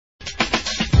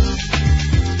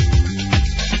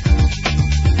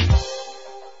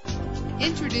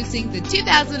Introducing the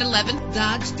 2011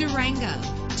 Dodge Durango.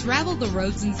 Travel the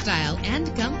roads in style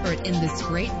and comfort in this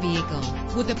great vehicle.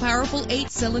 With a powerful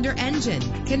 8-cylinder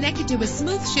engine connected to a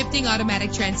smooth shifting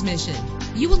automatic transmission,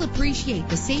 you will appreciate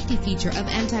the safety feature of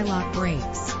anti-lock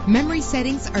brakes. Memory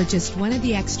settings are just one of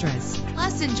the extras.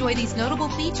 Plus, enjoy these notable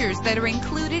features that are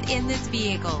included in this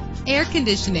vehicle: air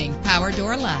conditioning, power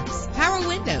door locks, power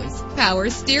windows, power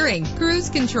steering, cruise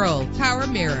control, power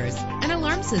mirrors, an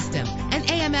alarm system, an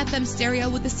AM/FM stereo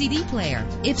with a CD player.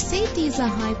 If safety is a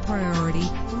high priority,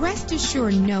 rest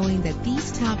assured knowing that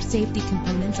these top safety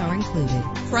components are included: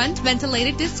 front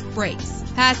ventilated disc brakes,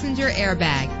 passenger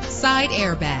airbag, side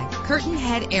airbag, curtain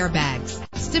head airbags,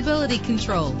 stability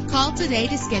control. Call today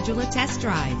to schedule a test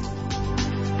drive.